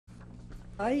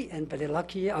I am very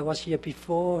lucky. I was here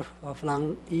before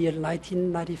from year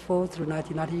 1994 through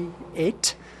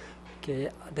 1998. Okay,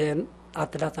 then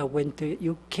after that I went to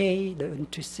UK, then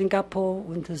to Singapore,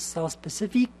 went to South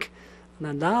Pacific.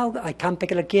 And now I come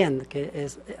back again. Okay,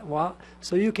 well,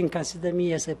 so you can consider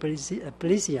me as a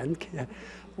Belizean.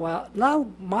 Well, now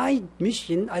my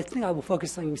mission, I think I will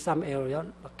focus on some area.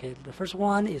 Okay, the first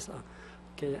one is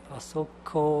a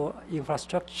so-called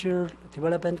infrastructure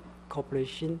development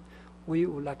cooperation. We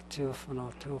would like to,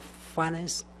 to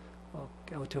finance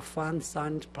or to fund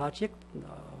some project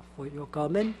for your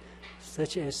government,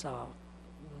 such as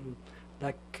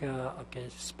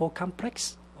sport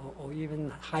complex or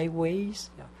even highways,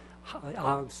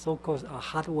 so-called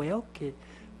hardware. Okay,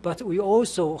 but we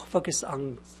also focus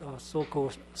on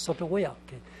so-called software.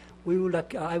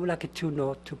 Okay, I would like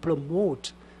to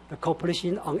promote the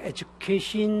cooperation on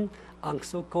education, on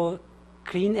so-called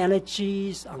clean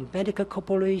energies, on medical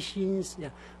corporations.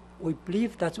 Yeah. We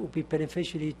believe that will be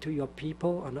beneficial to your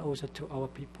people and also to our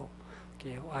people.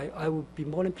 Okay. I would be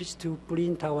more than pleased to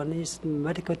bring Taiwanese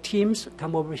medical teams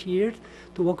come over here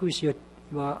to work with your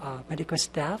medical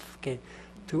staff, okay,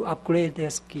 to upgrade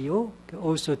their skill,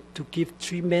 also to give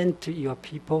treatment to your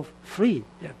people free.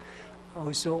 Yeah.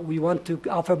 Also, we want to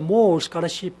offer more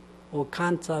scholarship or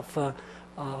kinds of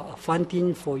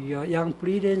funding for your young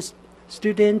brilliant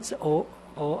students or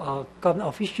government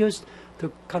officials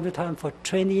to come to Taiwan for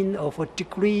training or for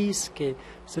degrees, okay,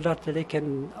 so that they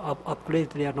can upgrade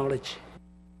their knowledge.